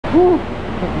Whew.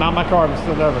 Not my car, I'm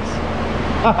still nervous.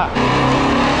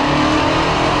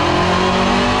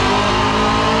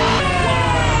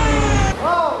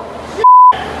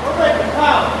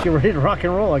 Get ready to rock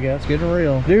and roll, I guess. Getting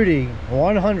real. Duty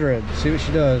 100. See what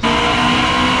she does.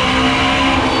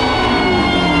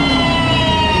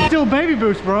 Still baby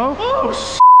boost, bro. Oh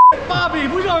shit, Bobby,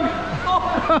 we don't.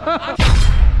 Oh.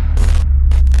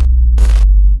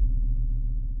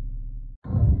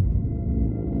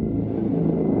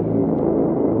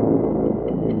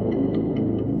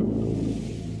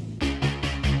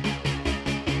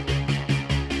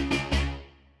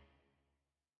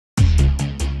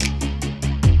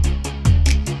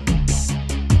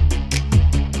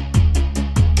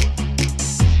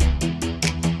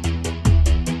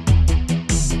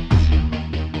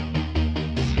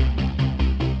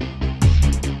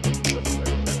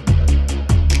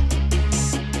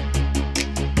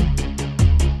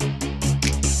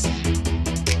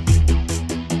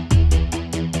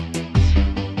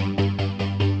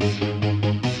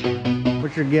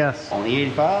 What's your guess? Only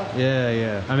 85?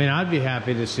 Yeah. I mean, I'd be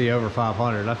happy to see over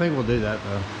 500. I think we'll do that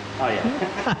though. Oh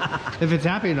yeah. If it's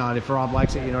happy or not, if Rob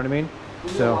likes it, you know what I mean?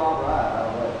 So,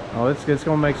 oh, it's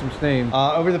gonna make some steam.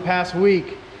 Over the past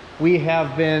week, we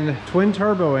have been twin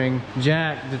turboing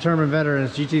Jack Determined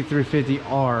Veterans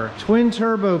GT350R. Twin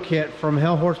turbo kit from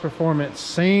Hellhorse Performance.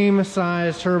 Same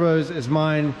size turbos as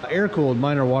mine. Air cooled,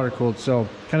 mine are water cooled. So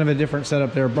kind of a different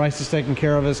setup there. Bryce is taking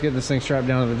care of us, getting this thing strapped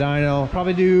down to the dyno.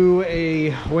 Probably do a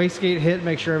wastegate hit,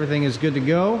 make sure everything is good to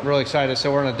go. Really excited.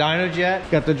 So we're on a dyno jet.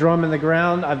 Got the drum in the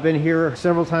ground. I've been here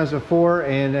several times before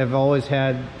and have always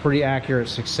had pretty accurate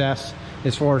success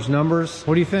as far as numbers.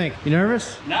 What do you think? You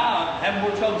nervous? Nah, I have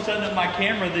more trouble setting up my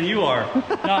camera than you are.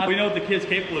 Nah, we know what the kid's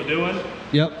capable of doing.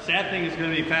 Yep. Sad thing is gonna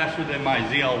be faster than my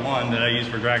ZL1 that I use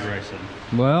for drag racing.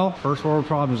 Well, first world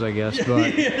problems, I guess,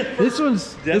 but this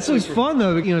one's fun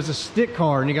though. You know, it's a stick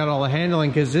car and you got all the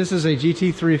handling because this is a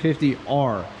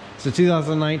GT350R. It's a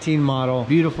 2019 model,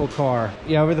 beautiful car.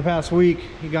 Yeah, over the past week,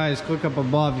 you guys click up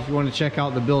above if you want to check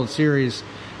out the build series.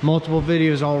 Multiple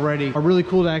videos already. Are really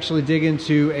cool to actually dig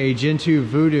into a Gen 2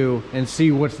 Voodoo and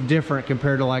see what's different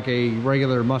compared to like a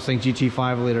regular Mustang GT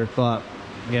 5-liter. But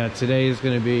yeah, today is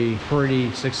going to be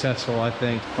pretty successful, I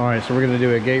think. All right, so we're going to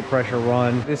do a gate pressure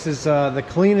run. This is the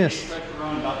cleanest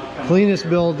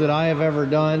build that I have ever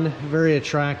done. Very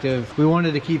attractive. We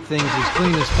wanted to keep things as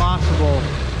clean as possible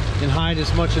and hide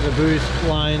as much of the boost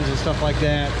lines and stuff like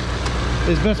that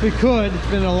as best we could.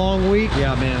 It's been a long week.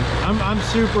 Yeah, man, I'm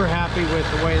super happy with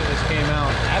the way that this came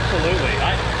out. Absolutely.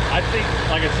 I think,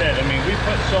 like I said, I mean, we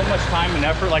put so much time and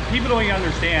effort. Like, people don't even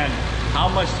understand how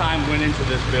much time went into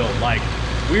this build. Like,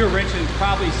 we were wrenching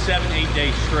probably 7-8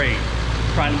 days straight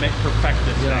trying to perfect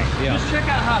this thing. Yeah. Just check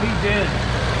out how he did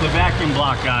the vacuum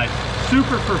block, guys.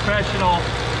 Super professional.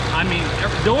 I mean,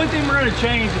 the only thing we're gonna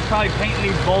change is probably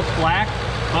painting these bolts black.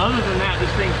 But other than that,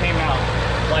 this thing came out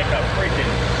like a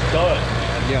freaking stud.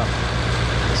 Yeah.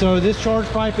 So this charge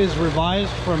pipe is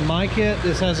revised from my kit.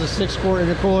 This has a 6-quart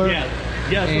intercooler.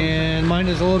 Yeah. And mine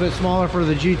is a little bit smaller for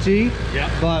the GT. Yeah.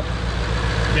 But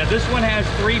yeah, this one has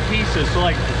 3 pieces. So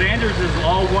like Xander's is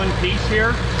all one piece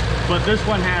here, but this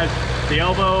one has the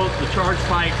elbow, the charge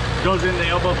pipe goes in the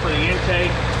elbow for the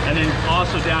intake, and then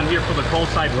also down here for the cold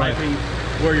side piping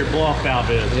where your blow off valve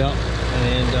is. Yep.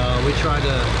 And we tried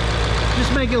to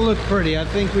just make it look pretty. I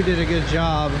think we did a good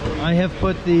job. I have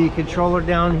put the controller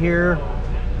down here,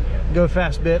 Go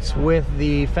Fast Bits, with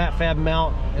the Fat Fab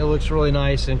mount. It looks really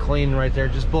nice and clean right there.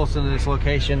 Just bolts into this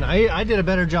location. I did a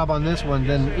better job on this one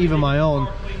than even my own,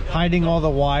 hiding all the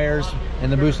wires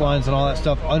and the boost lines and all that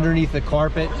stuff underneath the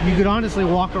carpet. You could honestly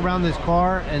walk around this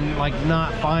car and like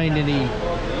not find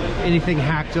anything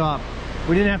hacked up.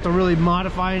 We didn't have to really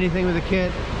modify anything with the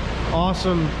kit.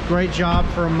 Awesome, great job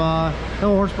from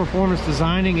Hellhorse Performance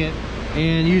designing it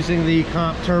and using the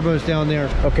comp turbos down there.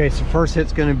 Okay, so first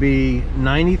hit's gonna be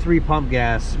 93 pump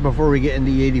gas before we get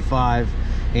into 85.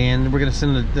 And we're gonna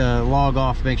send the log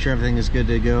off, make sure everything is good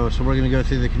to go. So we're gonna go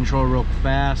through the control real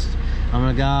fast.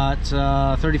 I got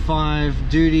 35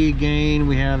 duty gain,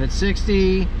 we have at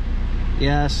 60,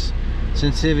 yes.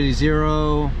 Sensitivity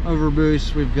 0,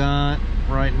 overboost we've got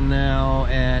right now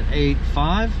at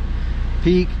 8.5.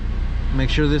 Peak, make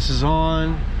sure this is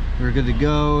on, we're good to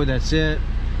go, that's it.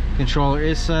 Controller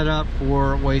is set up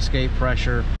for wastegate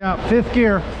pressure. Yeah, 5th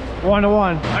gear,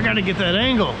 1-to-1. I gotta get that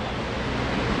angle.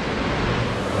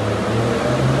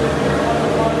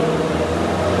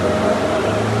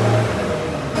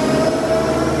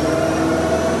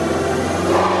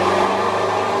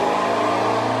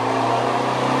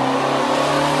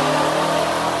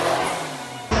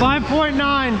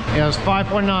 Yeah, That's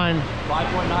 5.9.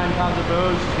 5.9 pounds of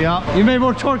boost. Yeah. You made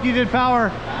more torque than you did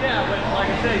power. Yeah, but like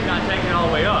I said, he's not taking it all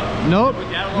the way up. Nope.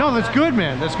 No, that's good,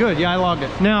 man. That's good. Yeah, I logged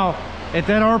it. Now, at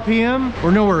that RPM,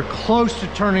 we're nowhere close to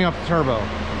turning up the turbo.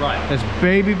 Right. That's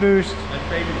baby boost. That's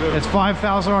baby boost. It's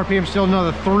 5,000 RPM, still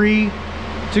another 3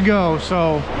 to go,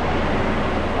 so.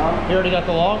 You already got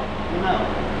the log? No.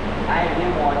 I had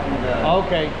been watching the...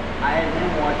 Okay. I had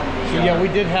been watching the... So yeah, we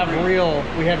did have real,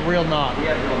 we had real knock. We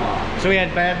had real knock. So we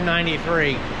had bad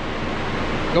 93.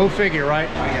 Go figure, right?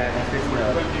 Oh yeah, that's this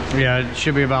one. Yeah, it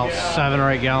should be about 7 or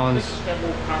 8 gallons.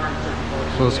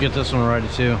 So let's get this one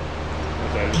righted too.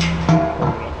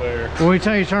 When we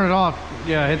tell you turn it off,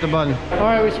 yeah, hit the button. All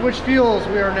right, we switched fuels.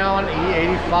 We are now on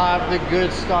E85, the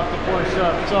good stuff, the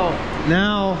Corsa. So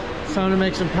now it's time to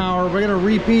make some power. We're gonna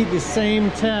repeat the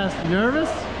same test. You nervous?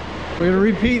 We're gonna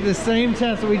repeat the same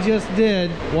test that we just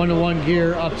did. 1-to-1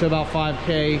 gear up to about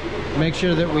 5K. Make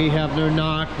sure that we have no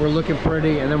knock. We're looking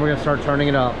pretty, and then we're gonna start turning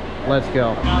it up. Let's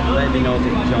go. Let me know if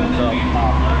it jumps up.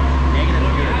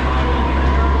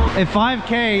 At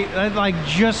 5K, that like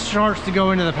just starts to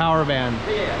go into the power band.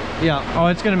 Yeah. Yeah. Oh,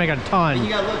 it's gonna make a ton. You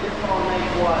gotta look, this car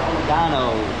makes what on the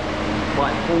dyno?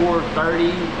 What,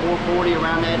 430, 440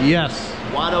 around that? Yes.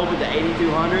 Wide open to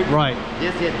 8200. Right.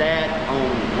 This hit that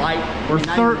on light. We're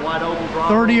not even wide open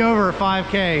throttle. 30 over at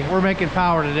 5K. We're making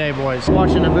power today, boys.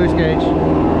 Watching the boost gauge.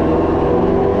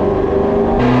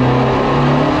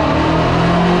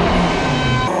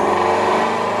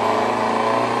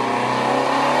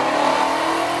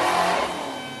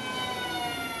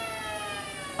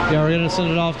 Yeah, we're gonna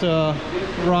send it off to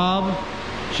Rob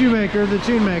Shoemaker, the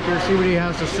tune maker, see what he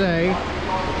has to say.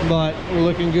 But we're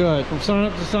looking good. From sun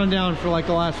up to sundown for like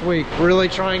the last week. Really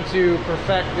trying to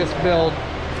perfect this build,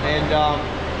 and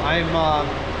I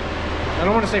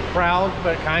don't want to say proud,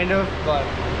 but kind of. But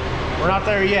we're not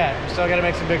there yet. We still got to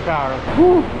make some big power.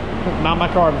 Whew. Not my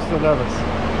car. I'm still nervous.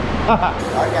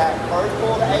 I got first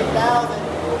pull to 8,000.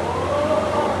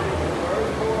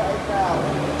 First pull to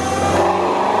 8,000.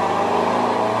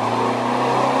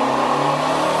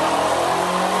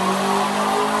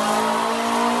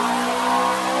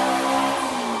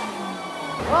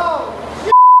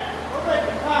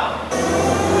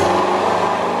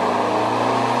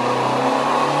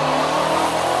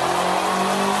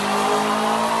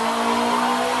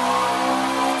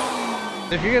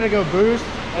 If you're gonna go boost,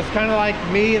 that's kind of like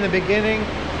me in the beginning.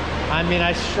 I mean,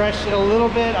 I stretched it a little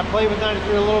bit. I played with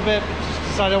 93 a little bit, but just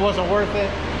decided it wasn't worth it,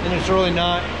 and it's really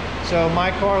not. So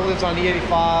my car lives on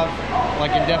E85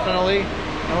 like indefinitely,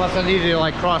 unless I need to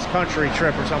like cross country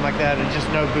trip or something like that, and just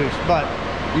no boost. But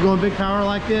you going big power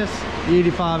like this,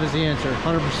 E85 is the answer.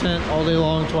 100% all day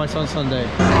long, twice on Sunday.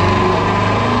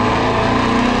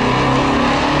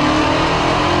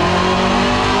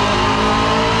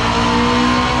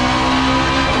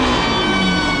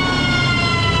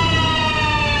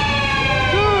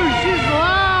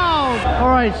 All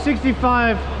right,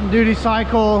 65 duty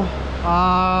cycle,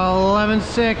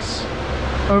 11.6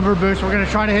 over boost. We're gonna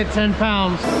try to hit 10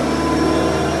 pounds.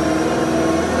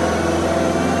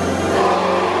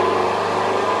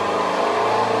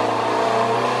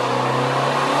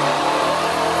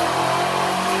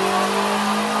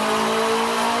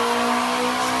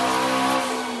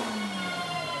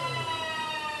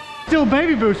 Still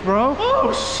baby boost, bro.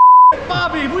 Oh, shit,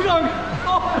 Bobby, we don't...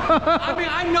 I mean,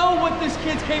 I know what this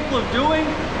kid's capable of doing,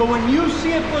 but when you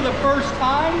see it for the first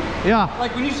time, yeah,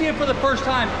 like when you see it for the first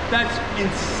time, that's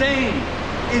insane.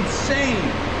 Insane.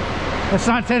 That's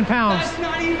not 10 pounds. That's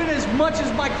not even as much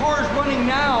as my car is running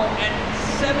now at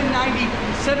 790,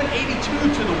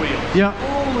 782 to the wheel. Yeah.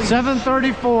 Holy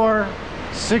 734,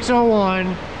 601.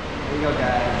 Here you go,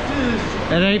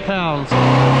 guys. At 8 pounds.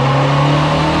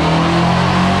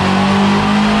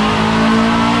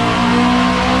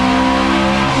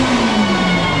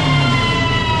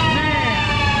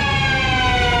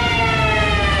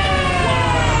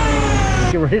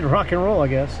 Get ready to rock and roll, I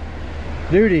guess.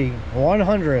 Duty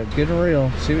 100, getting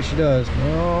real. See what she does.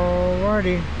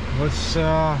 Alrighty, let's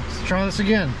try this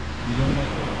again. You don't make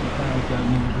the tires got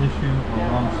another issue or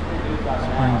wrong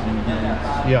springs in the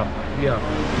gas. Yeah, yeah.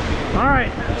 All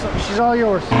right, so she's all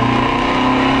yours.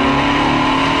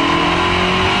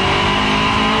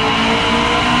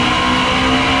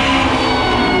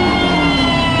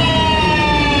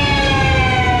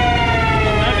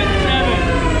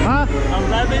 Huh?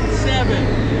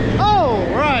 11.7. Oh,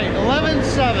 right,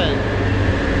 11.7.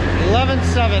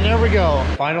 11.7, there we go.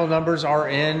 Final numbers are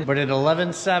in, but at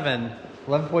 11.7,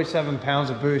 11.7 pounds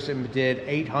of boost. It did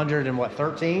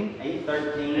 813?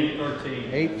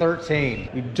 813.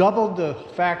 We doubled the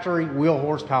factory wheel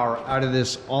horsepower out of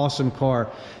this awesome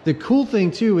car. The cool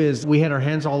thing too is we had our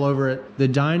hands all over it. The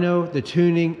dyno, the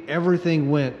tuning,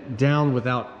 everything went down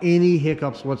without any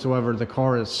hiccups whatsoever. The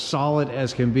car is solid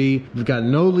as can be. We've got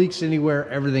no leaks anywhere.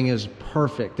 Everything is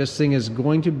perfect. This thing is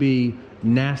going to be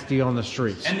nasty on the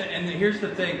streets. And here's the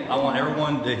thing I want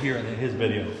everyone to hear in his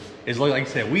video is, like I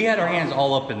said, we had our hands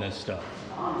all up in this stuff.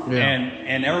 Yeah.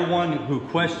 And everyone who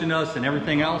questioned us and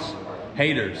everything else,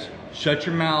 haters, shut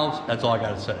your mouths. That's all I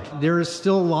gotta say. There is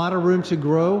still a lot of room to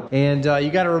grow, and you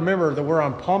got to remember that we're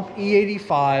on pump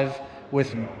E85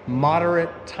 with moderate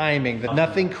timing.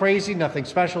 Nothing crazy, nothing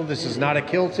special. This is not a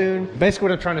kill tune. Basically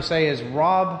what I'm trying to say is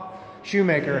Rob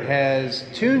Shoemaker has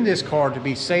tuned this car to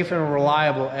be safe and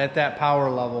reliable at that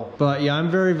power level. But yeah, I'm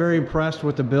very, very impressed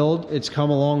with the build. It's come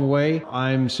a long way.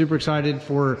 I'm super excited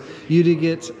for you to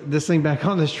get this thing back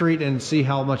on the street and see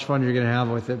how much fun you're gonna have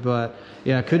with it. But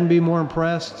yeah, couldn't be more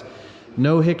impressed.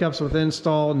 No hiccups with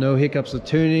install, no hiccups with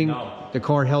tuning. No. The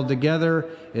car held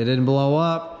together. It didn't blow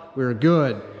up. We were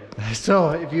good. So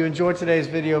if you enjoyed today's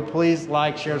video, please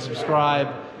like, share,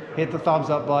 subscribe, hit the thumbs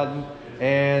up button,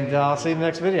 and I'll see you in the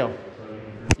next video.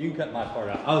 You can cut my part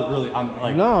out. I'm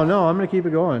like... No, I'm gonna keep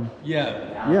it going.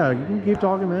 Yeah. Yeah, you can keep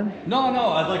talking, man. No,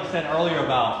 like I said earlier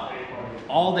about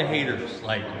all the haters.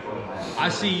 Like, I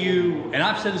see you, and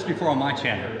I've said this before on my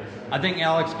channel. I think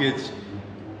Alex gets...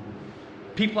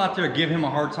 People out there give him a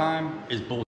hard time is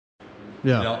bullshit.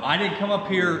 Yeah. You know, I didn't come up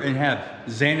here and have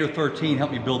Xander 13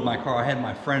 help me build my car. I had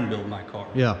my friend build my car.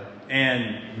 Yeah.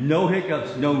 And no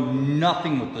hiccups, no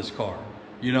nothing with this car.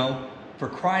 You know? For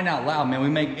crying out loud, man, we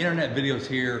make internet videos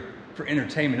here for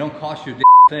entertainment. It don't cost you a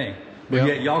thing. But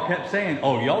yet y'all kept saying,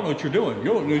 oh, y'all know what you're doing. You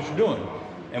don't know what you're doing.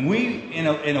 And we, in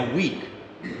a week,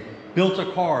 built a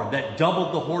car that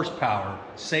doubled the horsepower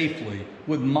safely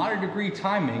with moderate degree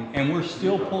timing, and we're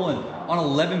still pulling on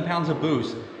 11 pounds of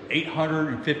boost,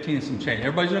 815 and some change.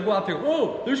 Everybody's gonna go out there,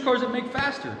 whoa, there's cars that make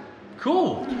faster.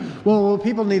 Cool. Well, what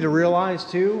people need to realize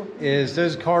too is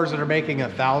those cars that are making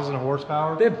 1,000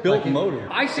 horsepower, they're built motor.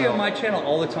 I see on my channel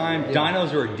all the time,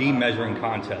 dynos are a demeasuring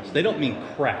contest. They don't mean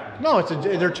crap. No,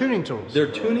 they're tuning tools.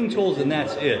 They're tuning tools, and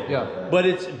that's it. Yeah. But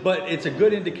it's a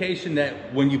good indication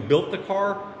that when you built the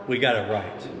car, we got it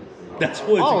right. That's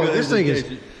what. Oh, this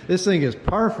thing is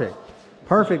perfect.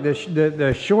 Perfect.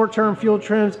 The short-term fuel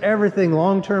trims, everything,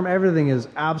 long-term, everything is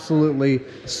absolutely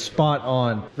spot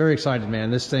on. Very excited,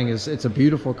 man. This thing it's a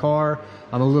beautiful car.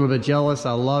 I'm a little bit jealous.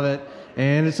 I love it.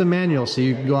 And it's a manual, so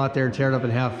you can go out there and tear it up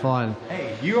and have fun.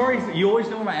 Hey, you always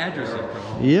know where my address is,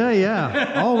 bro.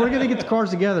 Yeah. Oh, we're gonna get the cars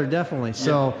together, definitely.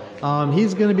 So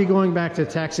he's gonna be going back to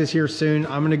Texas here soon.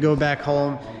 I'm gonna go back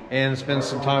home and spend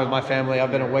some time with my family.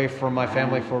 I've been away from my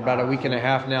family for about a week and a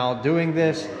half now doing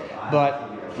this, but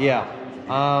yeah.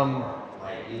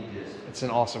 It's an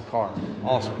awesome car.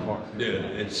 Awesome car. Dude,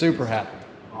 it's super happy.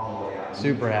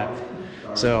 Super happy.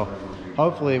 So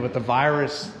hopefully with the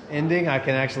virus ending, I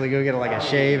can actually go get like a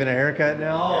shave and a haircut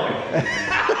now.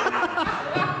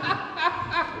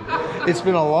 It's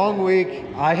been a long week.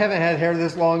 I haven't had hair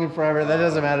this long in forever. That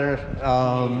doesn't matter.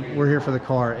 We're here for the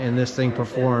car, and this thing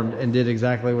performed and did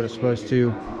exactly what it's supposed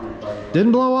to.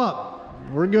 Didn't blow up.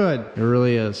 We're good. It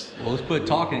really is. Well, let's quit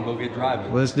talking and go get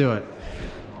driving. Let's do it.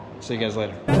 See you guys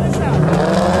later.